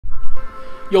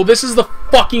Yo, this is the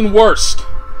fucking worst.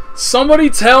 Somebody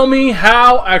tell me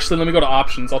how... Actually, let me go to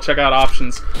options. I'll check out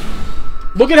options.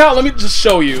 Look at how... Let me just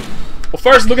show you. Well,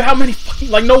 first, look at how many fucking...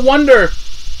 Like, no wonder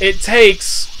it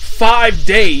takes 5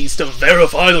 days to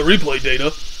verify the replay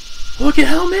data. Look at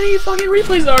how many fucking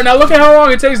replays there are. Now, look at how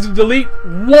long it takes to delete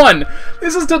one.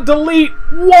 This is to delete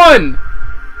one.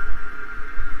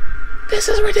 This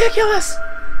is ridiculous.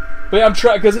 But yeah, I'm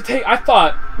trying... Because it take... I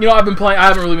thought... You know, I've been playing... I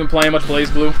haven't really been playing much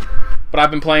BlazBlue. But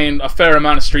I've been playing a fair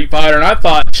amount of Street Fighter, and I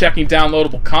thought checking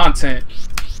downloadable content...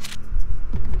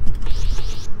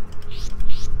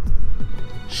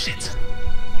 Shit.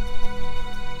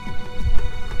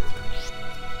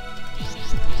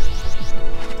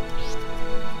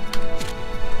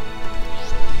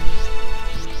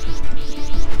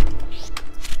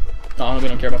 Oh, we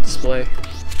don't care about display.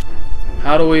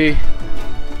 How do we...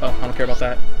 Oh, I don't care about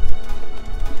that.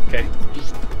 Okay.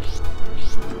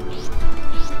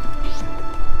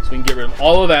 We can get rid of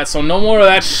all of that, so no more of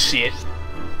that shit.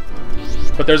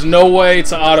 But there's no way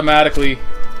to automatically...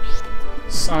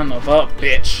 Son of a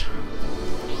bitch.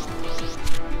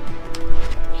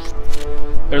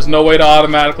 There's no way to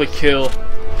automatically kill.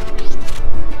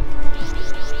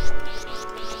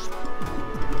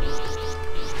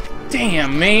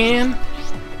 Damn, man.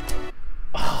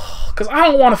 Because I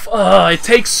don't want to... it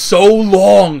takes so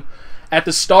long at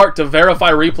the start to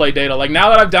verify replay data. Like, now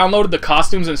that I've downloaded the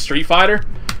costumes in Street Fighter...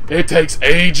 It takes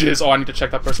ages. Oh, I need to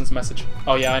check that person's message.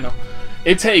 Oh, yeah, I know.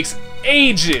 It takes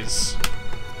ages.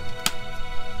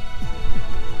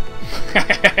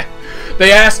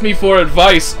 They asked me for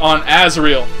advice on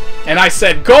Azrael, and I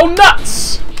said, go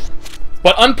nuts!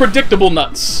 But unpredictable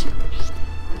nuts.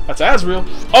 That's Azrael.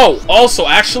 Oh, also,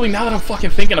 actually, now that I'm fucking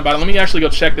thinking about it, let me actually go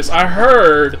check this. I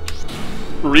heard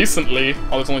recently...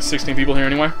 Oh, there's only 16 people here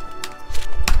anyway.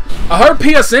 I heard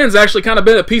PSN's actually kind of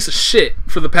been a piece of shit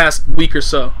for the past week or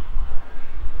so.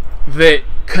 That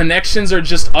connections are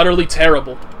just utterly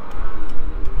terrible.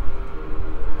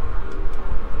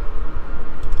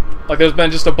 Like, there's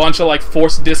been just a bunch of, like,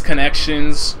 forced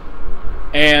disconnections.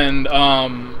 And,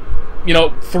 you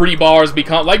know, 3 bars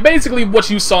become... Like, basically what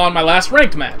you saw in my last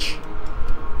ranked match.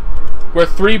 Where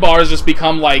 3 bars just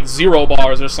become, like, 0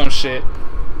 bars or some shit.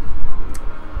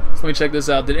 So let me check this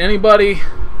out. Did anybody...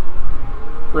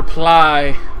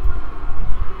 reply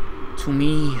to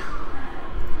me?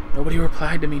 Nobody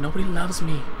replied to me. Nobody loves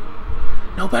me.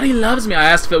 Nobody loves me. I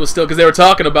asked if it was still, because they were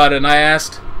talking about it, and I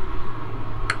asked.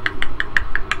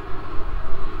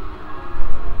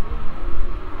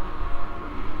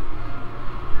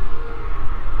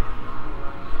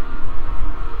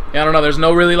 Yeah, I don't know. There's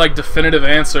no really, like, definitive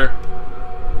answer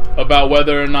about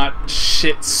whether or not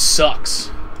shit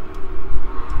sucks.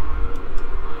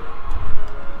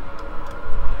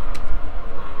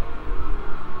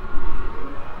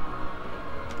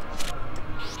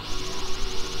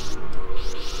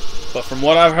 But from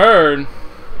what I've heard,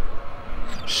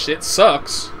 shit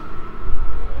sucks.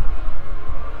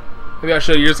 Maybe I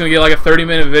should. You're just gonna get like a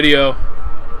 30-minute video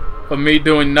of me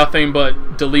doing nothing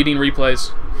but deleting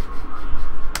replays.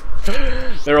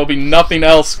 There will be nothing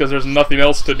else because there's nothing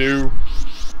else to do.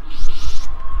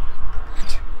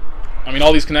 I mean,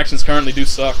 all these connections currently do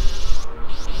suck.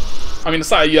 I mean,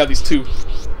 aside, you have these two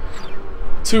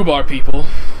bar people.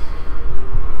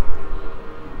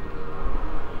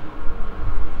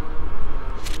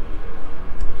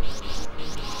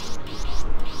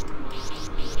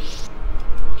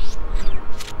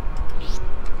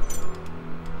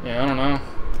 Yeah, I don't know.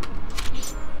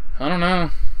 I don't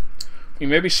know. You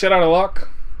may be shit out of luck.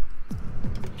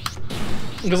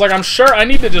 Because, like, I'm sure I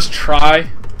need to just try.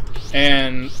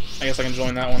 And I guess I can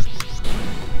join that one.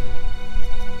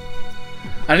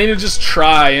 I need to just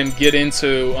try and get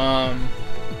into,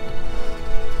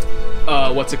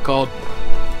 what's it called?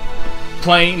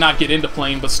 Playing, not get into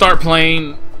playing, but start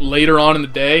playing later on in the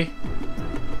day.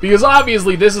 Because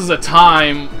obviously this is a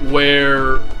time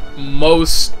where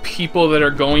most people that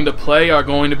are going to play are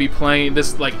going to be playing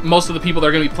this, like, most of the people that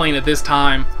are going to be playing at this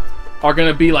time are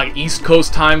going to be, like, East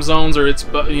Coast time zones, or it's,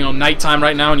 you know, nighttime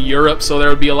right now in Europe, so there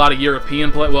would be a lot of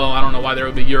European play. Well, I don't know why there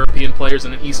would be European players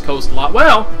in an East Coast lot.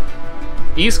 Well,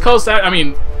 East Coast, I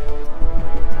mean,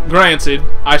 granted,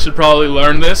 I should probably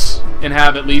learn this and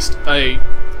have at least a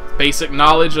basic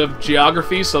knowledge of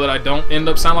geography so that I don't end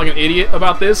up sounding like an idiot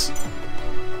about this.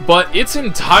 But it's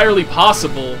entirely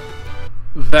possible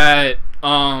that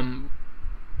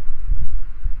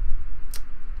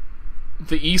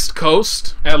the East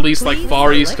Coast, at least like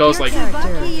far East Coast, like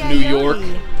New York,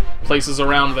 places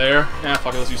around there,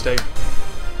 fuck it, let's use Tager,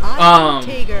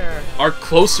 are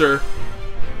closer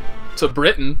to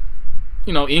Britain,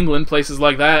 you know, England, places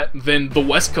like that, than the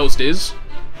West Coast is.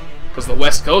 Because the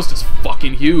West Coast is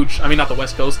fucking huge. I mean, not the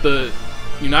West Coast, the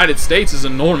United States is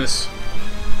enormous.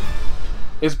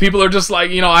 People are just like,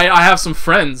 you know, I have some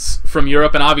friends from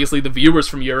Europe, and obviously the viewers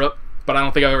from Europe, but I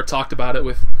don't think I've ever talked about it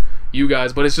with you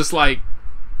guys, but it's just like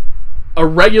a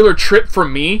regular trip for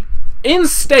me,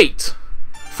 in-state,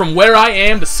 from where I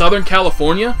am to Southern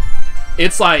California,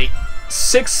 it's like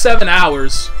 6-7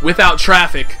 hours without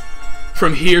traffic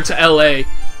from here to LA,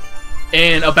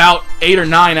 and about 8 or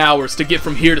 9 hours to get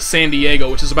from here to San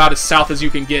Diego, which is about as south as you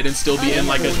can get and still be in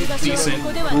like a decent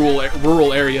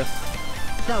rural area.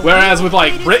 Whereas with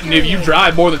like Britain, if you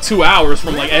drive more than 2 hours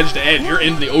from like edge to edge, you're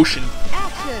in the ocean.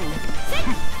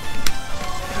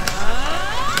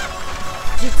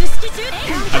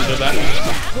 I did that.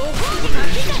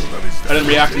 I didn't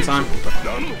react in time.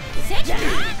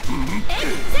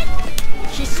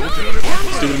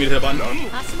 Stupid of me to hit a button.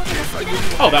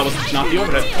 Oh, that was not the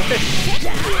overhead. Okay.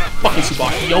 Fucking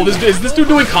Tsubaki. Yo, is this dude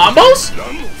doing combos?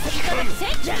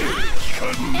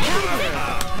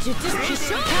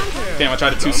 Damn, I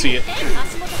tried to 2C it.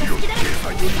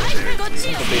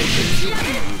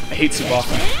 I hate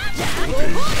Tsubaki.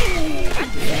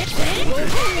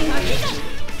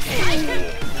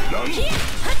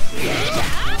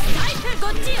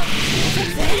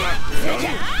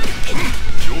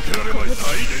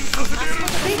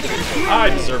 I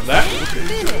deserve that.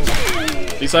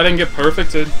 At least I didn't get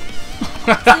perfected.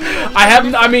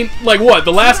 I mean, like what?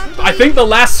 I think the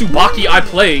last Tsubaki I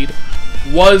played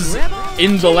was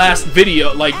in the last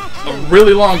video, like a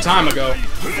really long time ago.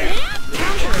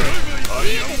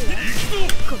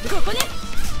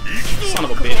 Son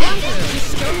of a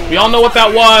bitch. We all know what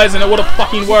that was, and it would have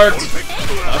fucking worked. Oh,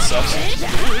 that sucks.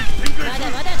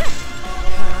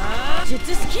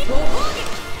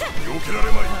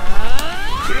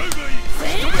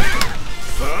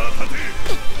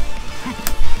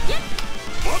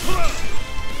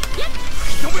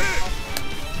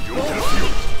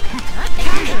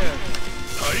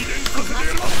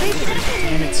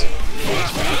 Damn it.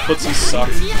 Footsies suck.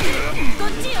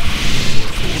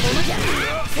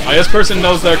 This person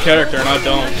knows their character and I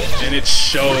don't, and it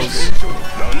shows.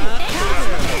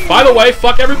 By the way,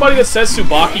 fuck everybody that says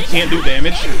Tsubaki can't do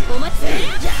damage.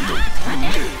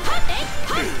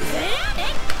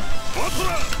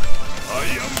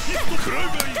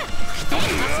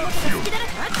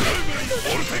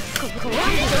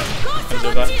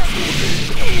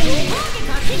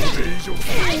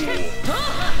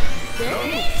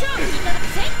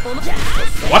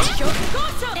 What?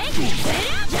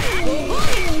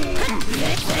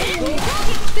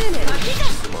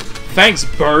 Thanks,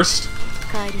 Burst.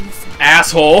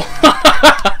 Asshole.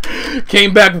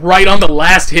 Came back right on the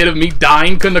last hit of me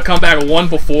dying. Couldn't have come back one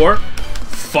before.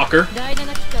 Fucker.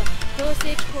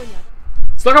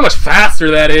 It's look how much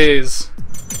faster that is.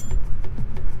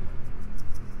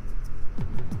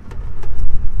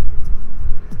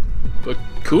 But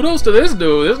kudos to this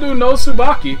dude. This dude knows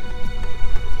Tsubaki.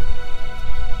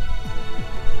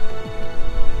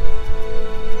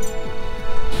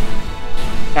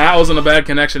 That wasn't a bad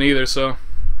connection either, so.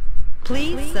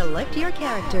 Please select your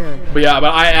character. But yeah,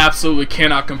 but I absolutely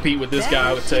cannot compete with this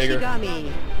guy with Tager.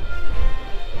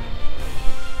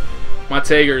 My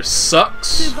Tager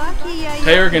sucks.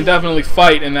 Tager can definitely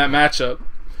fight in that matchup.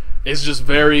 It's just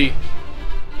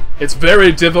it's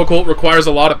very difficult, requires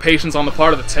a lot of patience on the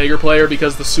part of the Tager player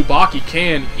because the Tsubaki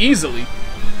can easily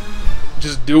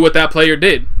just do what that player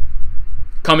did.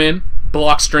 Come in,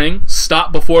 block string,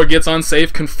 stop before it gets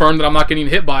unsafe, confirm that I'm not getting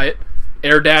hit by it,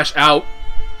 air dash out,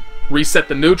 reset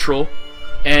the neutral,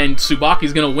 and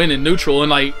Tsubaki's gonna win in neutral. And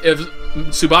like, if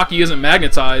Tsubaki isn't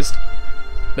magnetized,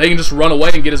 they can just run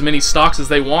away and get as many stocks as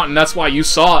they want, and that's why you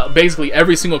saw basically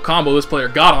every single combo this player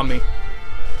got on me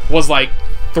was like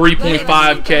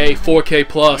 3.5k, 4k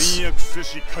plus.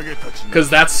 Because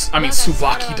that's, I mean,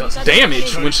 Tsubaki does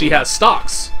damage when she has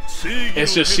stocks.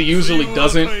 It's just she usually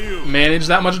doesn't manage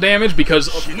that much damage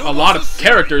because a lot of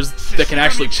characters that can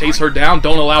actually chase her down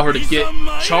don't allow her to get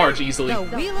charged easily.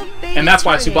 And that's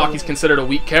why Tsubaki's considered a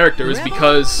weak character, is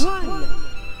because,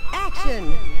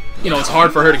 you know, it's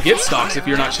hard for her to get stocks if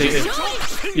you're not chasing.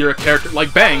 You're a character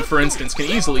like Bang, for instance, can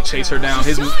easily chase her down.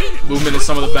 His movement is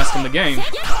some of the best in the game.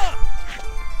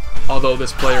 Although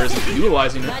this player isn't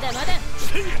utilizing it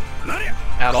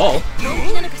at all.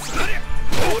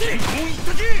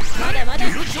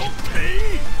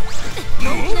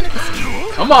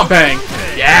 Come on, Bang!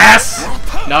 Yes!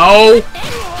 No!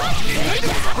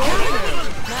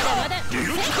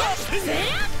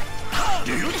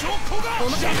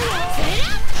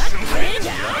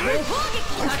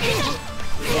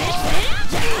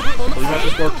 I believe that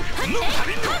just worked.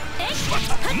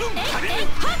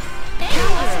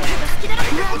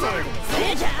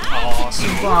 Oh,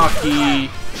 Tsubaki.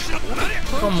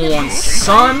 Come on,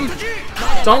 son.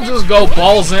 Don't just go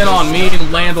balls in on me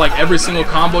and land like every single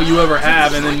combo you ever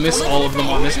have and then miss all of them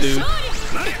on this dude.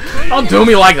 Don't do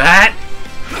me like that.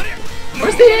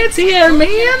 Where's the anti-air,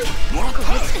 man?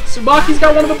 Tsubaki's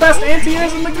got one of the best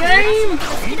anti-airs in the game.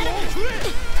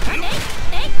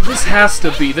 This has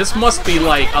to be. This must be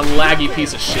like a laggy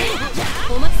piece of shit.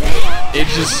 It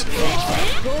just...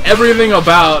 Everything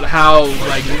about how,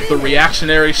 like, the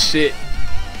reactionary shit...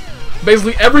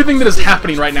 Basically, everything that is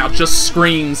happening right now just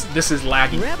screams, this is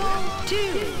laggy. Rebel 2.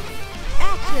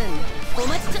 Action.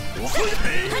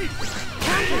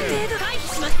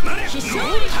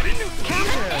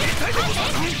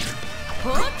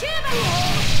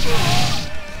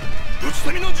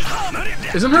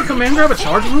 Isn't her command grab a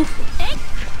charge move?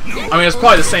 I mean, it's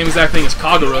probably the same exact thing as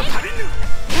Kagura.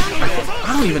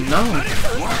 I don't even know.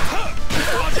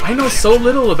 I know so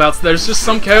little about... There's just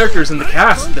some characters in the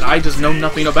cast that I just know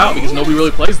nothing about because nobody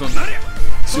really plays them.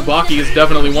 Tsubaki is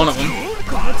definitely one of them.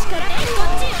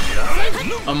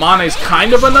 Amane's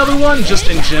kind of another one, just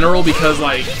in general, because,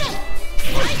 like...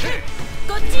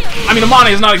 I mean,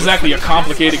 Amane is not exactly a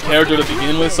complicated character to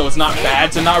begin with, so it's not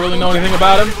bad to not really know anything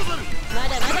about him.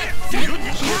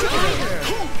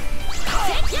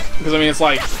 Because, I mean, it's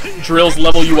like, drills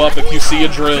level you up if you see a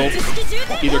drill.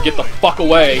 Either get the fuck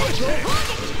away.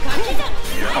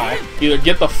 Either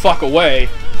get the fuck away,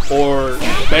 or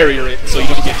barrier it so you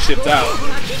don't get shipped out.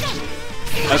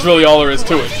 That's really all there is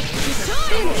to it.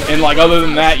 And, like, other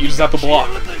than that, you just have to block.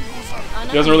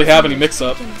 It doesn't really have any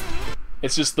mix-up.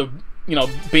 It's just the, you know,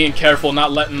 being careful,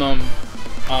 not letting them,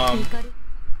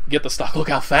 get the stock. Look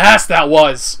how fast that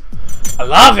was! I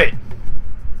love it!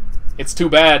 It's too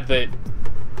bad that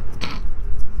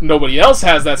nobody else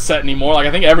has that set anymore. Like,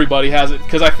 I think everybody has it,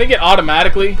 because I think it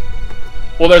automatically...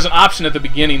 Well, there's an option at the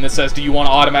beginning that says, do you want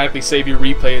to automatically save your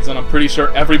replays? And I'm pretty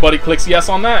sure everybody clicks yes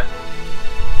on that.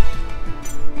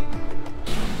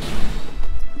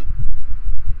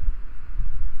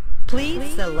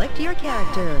 Please select your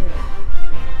character.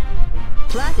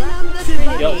 Platinum the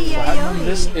Trinity. Yo, Platinum,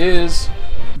 this is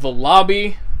the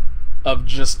lobby of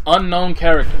just unknown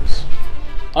characters.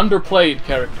 Underplayed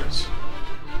characters.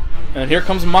 And here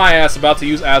comes my ass about to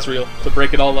use Asriel to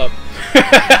break it all up.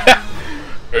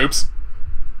 Oops.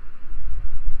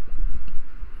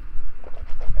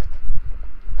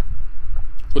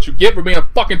 What you get for being a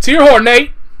fucking tear whore,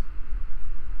 Nate!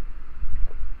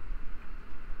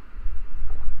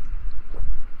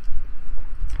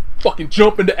 Fucking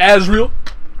jump into Asriel.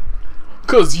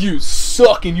 Cause you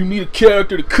suck and you need a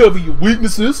character to cover your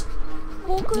weaknesses.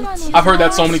 I've heard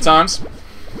that so many times.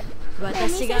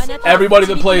 Everybody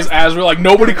that plays Asriel, like,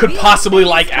 nobody could possibly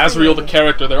like Asriel the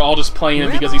character. They're all just playing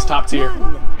him because he's top tier.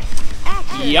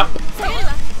 Yep.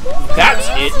 That's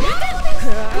it.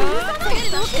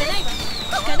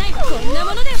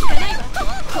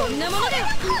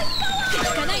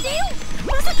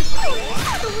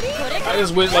 I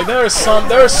just wish, like, there are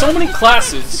so many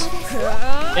classes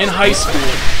in high school,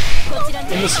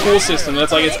 in the school system,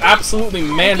 that's like, it's absolutely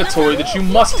mandatory that you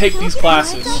must take these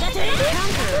classes,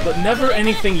 but never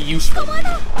anything useful.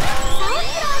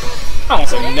 I don't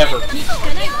say never,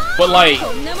 but like,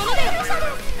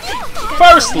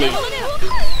 firstly,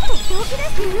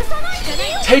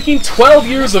 taking 12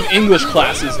 years of English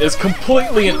classes is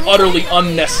completely and utterly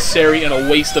unnecessary and a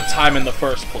waste of time in the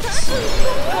first place.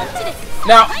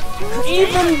 Now,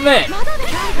 even then,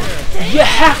 you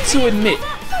have to admit,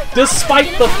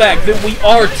 despite the fact that we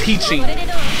are teaching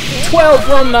 12,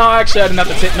 well, no, actually I didn't have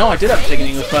to take, no, I did have to take an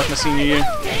English class my senior year.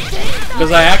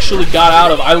 Because I actually got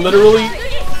out of, I literally,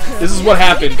 this is what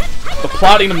happened, the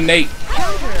plotting of Nate.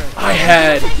 I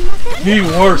had the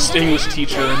worst English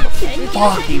teacher in the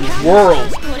fucking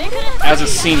world as a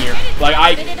senior. Like,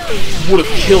 I would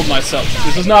have killed myself.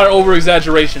 This is not an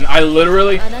over-exaggeration. I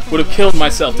literally would have killed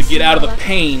myself to get out of the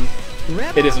pain.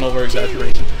 It is an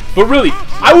over-exaggeration. But really,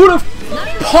 I would have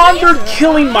pondered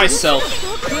killing myself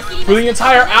for the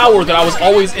entire hour that I was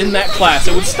always in that class.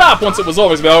 It would stop once it was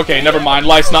over. It's like, okay, never mind,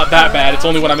 life's not that bad. It's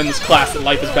only when I'm in this class that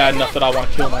life is bad enough that I want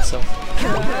to kill myself.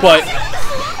 But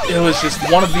it was just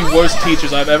one of the worst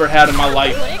teachers I've ever had in my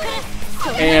life.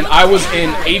 And I was in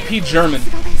AP German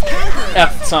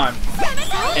at the time.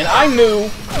 And I knew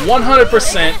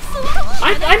 100%,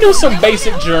 I knew some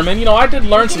basic German. You know, I did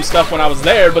learn some stuff when I was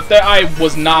there, but I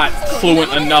was not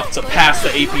fluent enough to pass the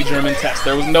AP German test.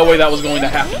 There was no way that was going to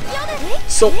happen.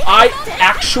 So I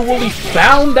actually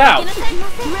found out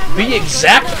the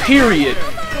exact period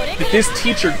that this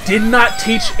teacher did not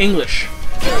teach English.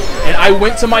 And I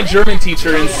went to my German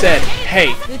teacher and said,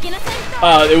 hey,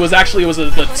 It was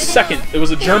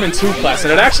a German 2 class,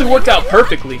 and it actually worked out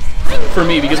perfectly for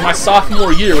me because my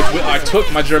sophomore year, which I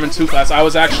took my German 2 class, I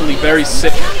was actually very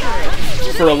sick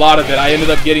for a lot of it. I ended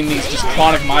up getting these just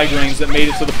chronic migraines that made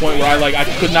it to the point where I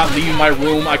could not leave my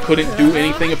room. I couldn't do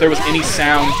anything. If there was any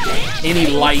sound, any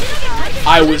light,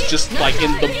 I was just like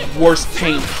in the worst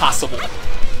pain possible.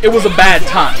 It was a bad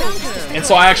time. And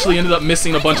so I actually ended up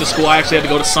missing a bunch of school. I actually had to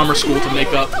go to summer school to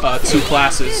make up 2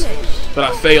 classes, but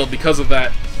I failed because of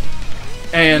that.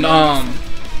 And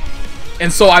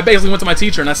so I basically went to my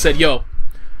teacher and I said, yo,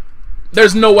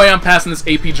 there's no way I'm passing this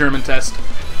AP German test.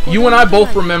 You and I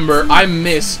both remember I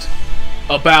missed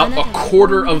about a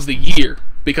quarter of the year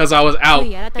because I was out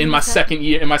in my second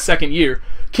year.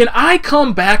 Can I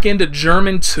come back into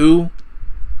German 2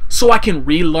 so I can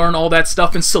relearn all that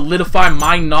stuff and solidify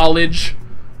my knowledge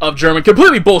of German?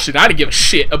 Completely bullshit. I didn't give a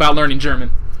shit about learning German.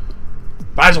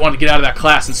 But I just wanted to get out of that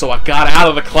class, and so I got out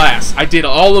of the class. I did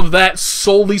all of that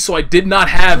solely so I did not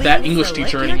have that English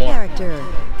teacher anymore.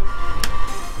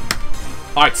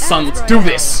 Alright, son, let's do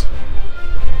this.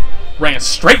 Ran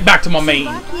straight back to my main.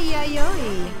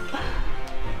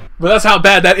 But that's how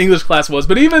bad that English class was.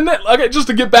 But even then, okay, just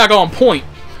to get back on point,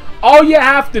 all you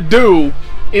have to do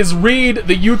is read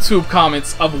the YouTube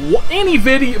comments of any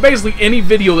video, basically any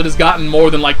video that has gotten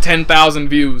more than like 10,000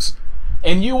 views,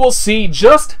 and you will see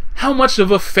just how much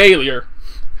of a failure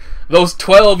those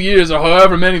 12 years or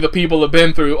however many the people have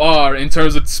been through are in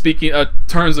terms of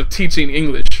teaching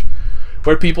English,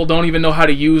 where people don't even know how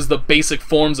to use the basic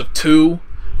forms of to.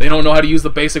 They don't know how to use the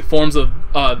basic forms of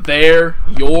there,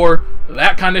 your,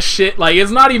 that kind of shit. Like,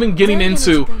 it's not even getting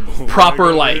into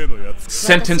proper, like,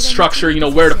 sentence structure, you know,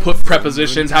 where to put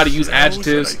prepositions, how to use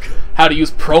adjectives, how to use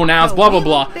pronouns, blah, blah,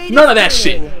 blah. None of that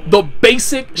shit. The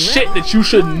basic shit that you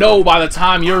should know by the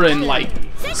time you're in, like,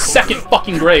 2nd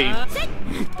fucking grade.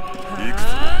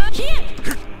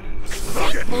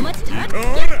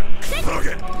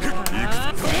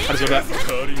 How does that?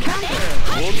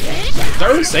 Is that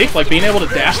really safe? Like, being able to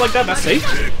dash like that? That's safe?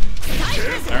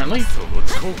 Apparently.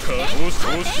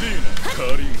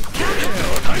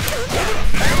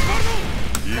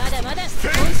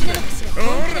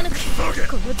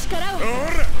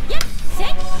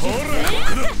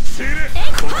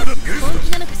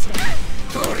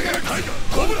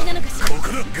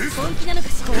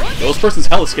 Those person's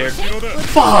hella scared.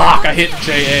 Fuck! I hit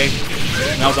JA.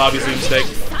 That was obviously a mistake.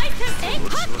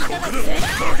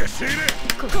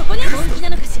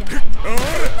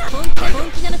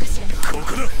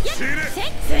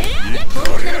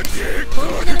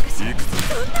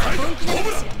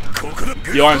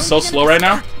 Yo, I'm so slow right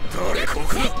now.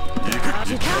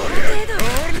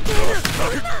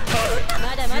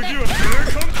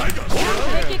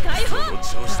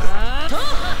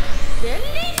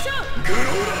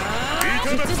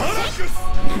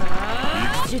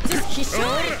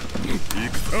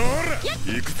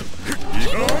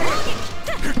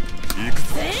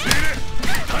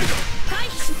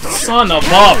 Son of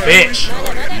a bitch!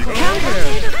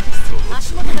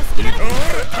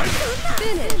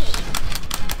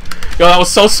 Yo, that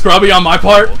was so scrubby on my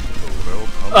part.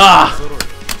 Ah,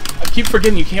 I keep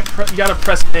forgetting you can't. You gotta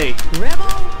press A.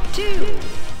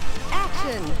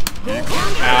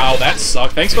 Ow, that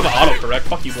sucked. Thanks for the autocorrect.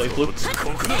 Fuck you, Blaze Blue.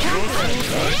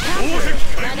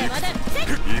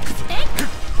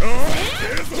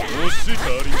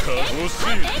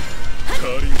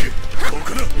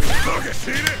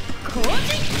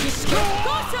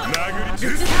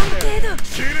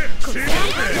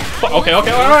 Okay,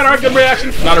 alright, good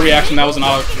reaction. Not a reaction, that was an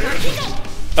auto.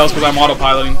 That was because I'm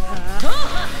autopiloting.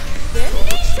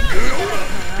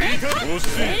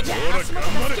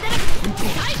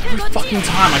 Every fucking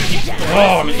time I keep...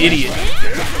 Oh, I'm an idiot.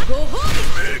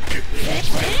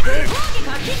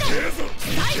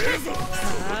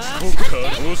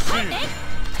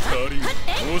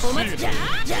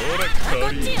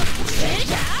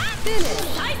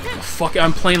 Fuck,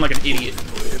 I'm playing like an idiot.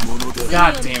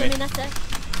 God damn it.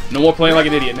 No more playing like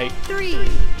an idiot, Nate. 3.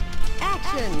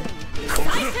 Action.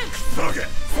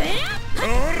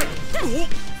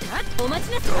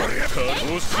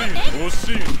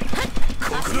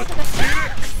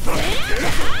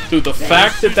 Dude, the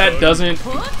fact that that doesn't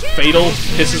fatal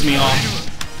pisses me off.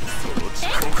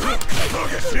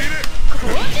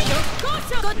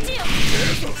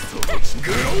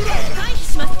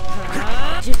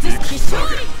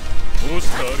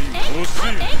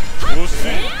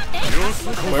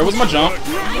 Where was my jump?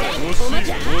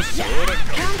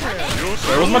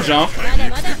 Where was my jump?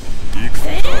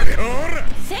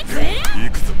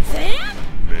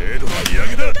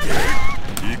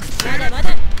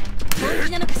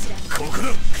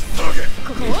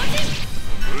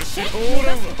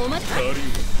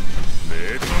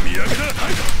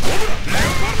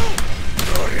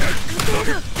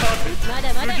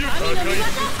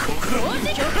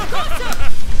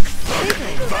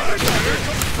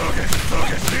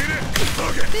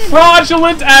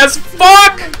 Fraudulent as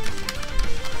fuck!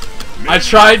 I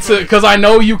tried to, because I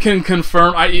know you can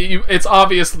confirm. It's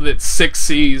obvious that it's 6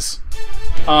 C's.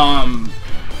 Time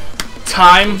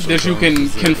that you can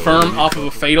confirm off of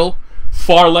a fatal,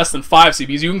 far less than 5C,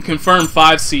 because you can confirm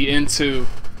 5C into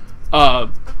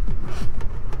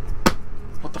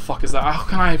what the fuck is that? How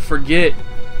can I forget?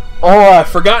 Oh, I've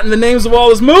forgotten the names of all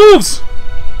his moves!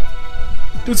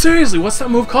 Dude, seriously, what's that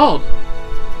move called?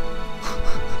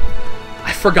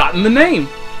 I've forgotten the name.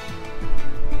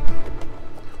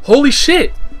 Holy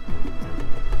shit.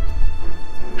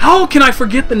 How can I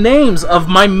forget the names of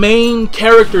my main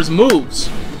character's moves?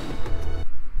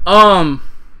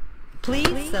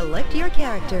 Please select your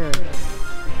character.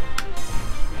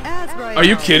 Are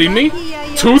you kidding me? 2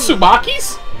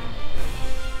 Tsubakis?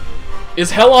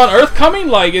 Is Hell on Earth coming?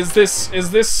 Like, is this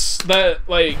the,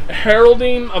 like,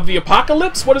 heralding of the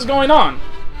apocalypse? What is going on?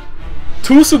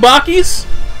 2 Tsubakis?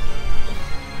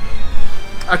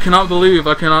 I cannot believe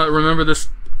I cannot remember this.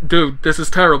 Dude, this is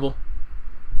terrible.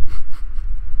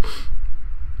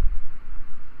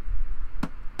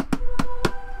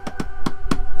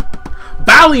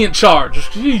 Valiant Charge!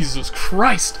 Jesus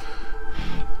Christ!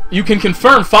 You can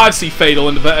confirm 5C Fatal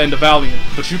into Valiant,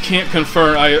 but you can't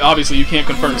confirm. Obviously, you can't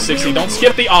confirm 6C. Don't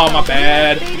skip the. Oh, my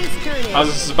bad. I was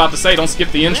just about to say, don't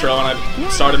skip the intro, and I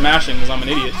started mashing because I'm an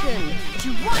idiot.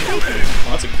 Oh,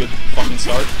 that's a good fucking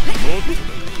start.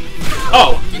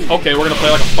 Oh, okay, we're gonna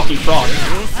play like a fucking frog.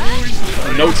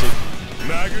 Noted.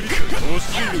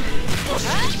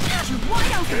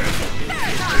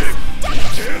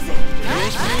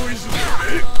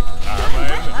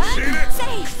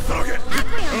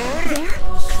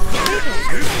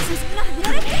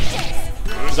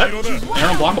 Is that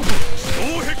Aaron blockable?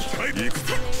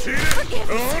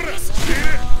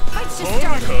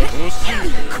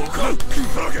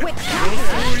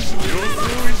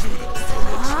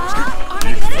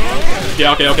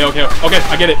 Yeah, okay,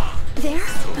 I get it.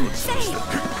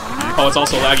 Oh, it's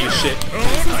also laggy as shit.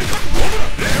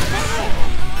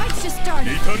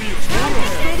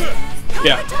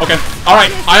 Yeah, okay.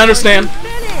 Alright, I understand.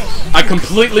 I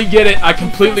completely get it. I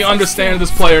completely understand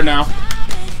this player now.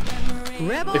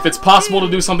 If it's possible to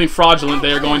do something fraudulent,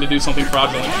 they are going to do something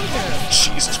fraudulent.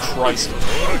 Jesus Christ.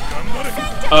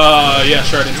 Yeah,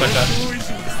 sure, I didn't take that.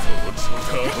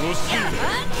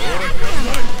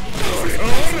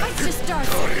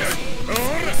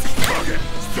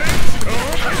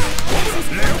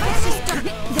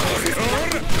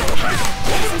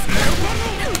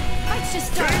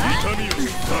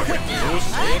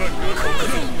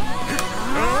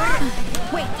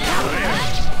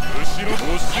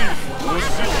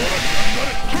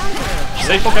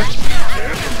 Safe, okay.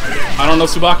 I don't know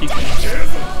Tsubaki.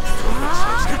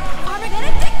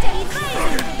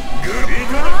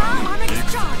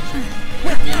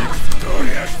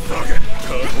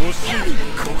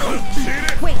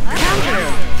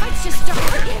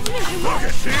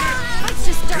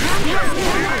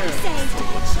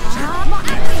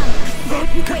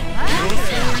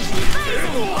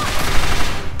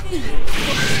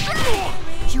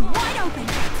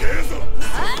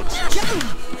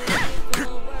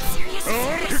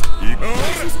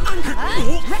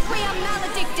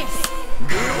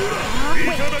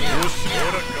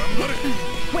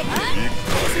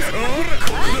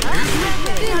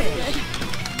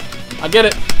 I get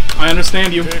it. I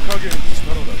understand you. Rebel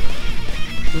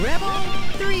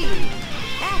 3.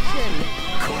 Action.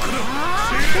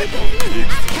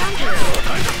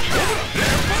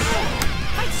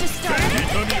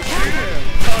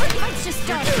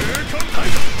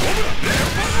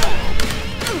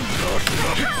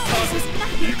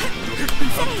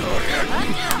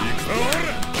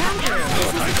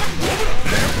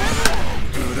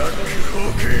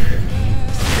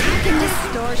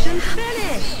 Distortion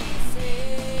finish.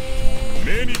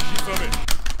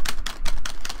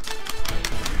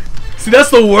 See,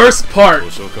 that's the worst part.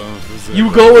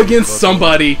 You go against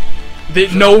somebody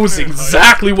that knows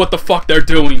exactly what the fuck they're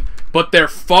doing, but they're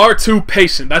far too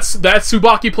patient. That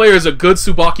Tsubaki player is a good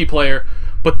Tsubaki player,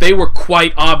 but they were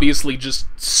quite obviously just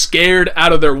scared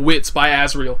out of their wits by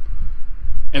Azrael.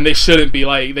 And they shouldn't be,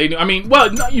 like, I mean,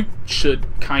 well, no, you should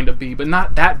kind of be, but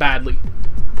not that badly.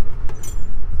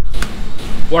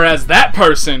 Whereas that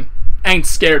person ain't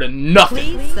scared of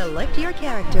nothing. Please select your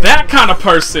character. That kind of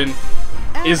person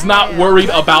is not worried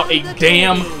about a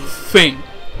damn thing.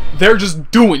 They're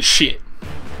just doing shit.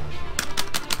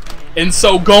 And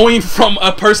so going from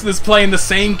a person that's playing the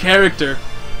same character,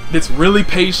 that's really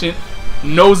patient,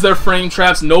 knows their frame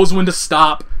traps, knows when to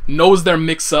stop, knows their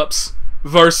mix-ups,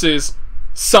 versus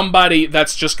somebody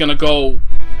that's just gonna go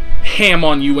ham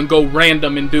on you and go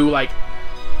random and do, like,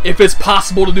 if it's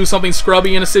possible to do something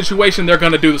scrubby in a situation, they're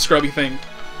gonna do the scrubby thing.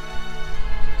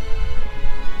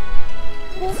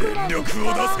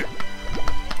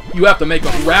 You have to make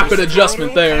a rapid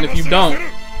adjustment there, and if you don't,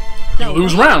 you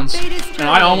lose rounds. And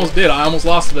I almost did. I almost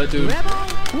lost to that dude. It's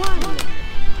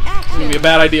gonna be a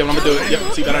bad idea when I'm gonna do it.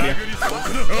 Yep, see, bad idea.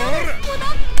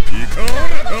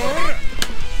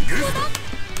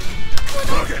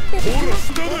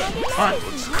 Alright.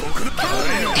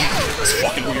 That's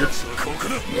fucking weird.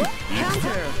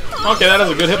 Okay, that is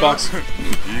a good hitbox.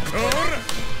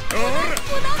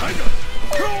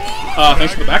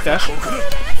 Thanks for the backdash.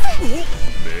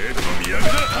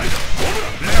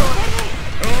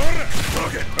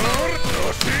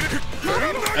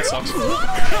 That sucks.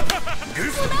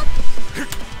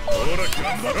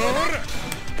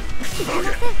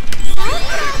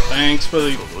 Thanks for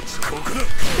the...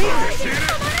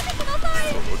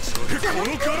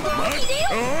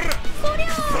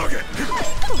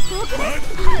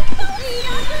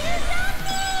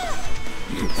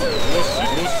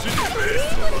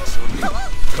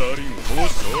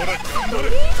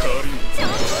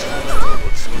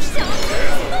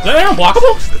 Is that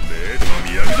unblockable?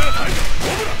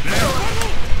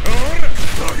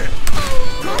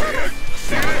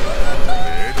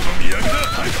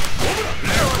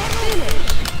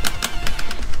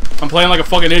 I'm playing like a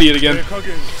fucking idiot again.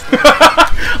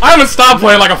 I haven't stopped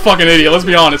playing like a fucking idiot, let's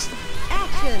be honest.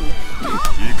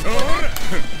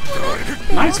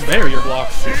 Nice barrier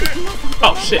block.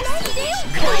 Oh shit.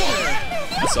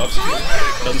 That sucks.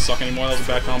 Doesn't suck anymore, that was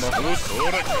a bad combo.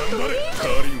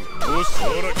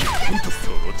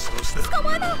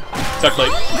 Tech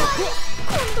plate.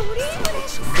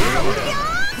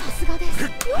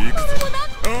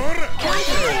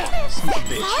 Son of a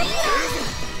bitch.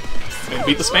 Gonna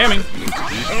beat the spamming.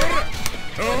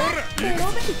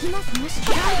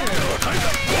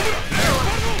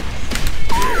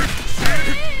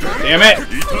 Damn it!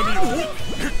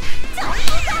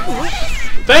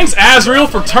 Thanks, Azrael,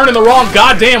 for turning the wrong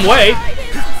goddamn way.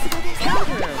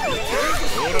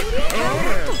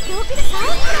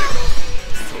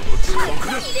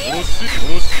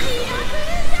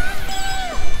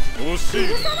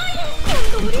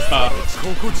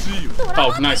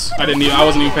 Oh, nice. I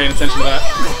wasn't even paying attention to that.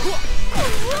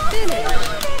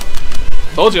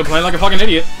 Told you, I'm playing like a fucking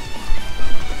idiot.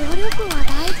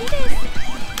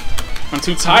 I'm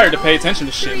too tired to pay attention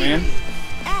to shit, man.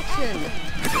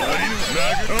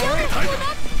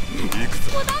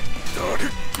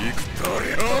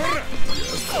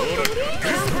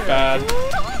 Bad.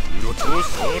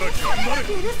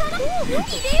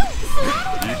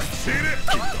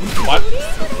 What?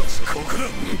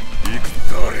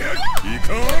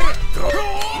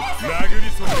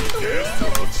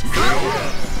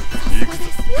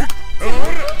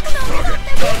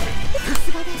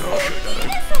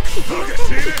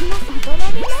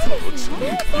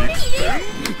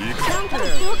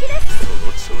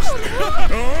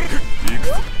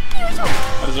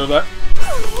 I deserve that.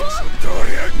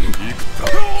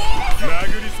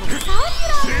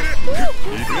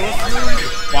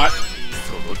 What?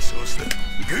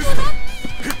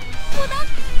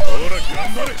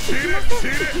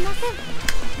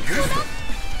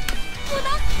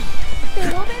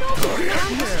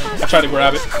 I tried to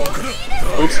grab it.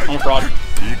 Oops, I'm a fraud.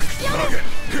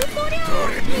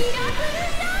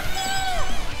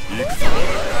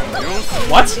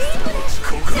 What?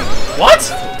 What?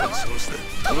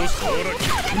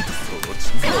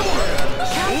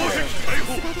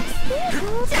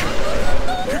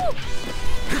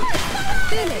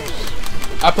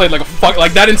 I played like a fuck.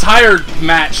 Like, that entire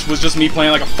match was just me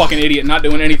playing like a fucking idiot, not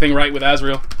doing anything right with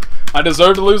Azrael. I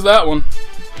deserve to lose that one.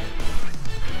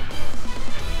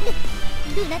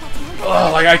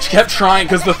 Ugh, like, I kept trying,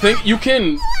 because the thing, you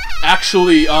can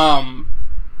actually,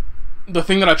 the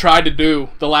thing that I tried to do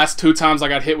the last 2 times I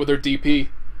got hit with her DP,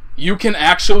 you can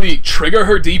actually trigger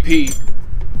her DP,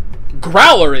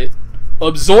 Growler it,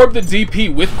 absorb the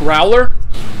DP with Growler,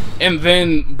 and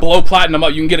then blow Platinum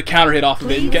up. You can get a counter hit off of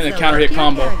it. You can get a counter hit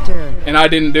combo. And I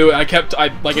didn't do it.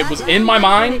 Like, it was in my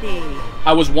mind.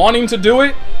 I was wanting to do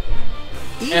it,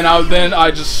 and I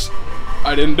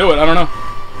didn't do it. I don't know.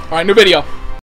 Alright, new video.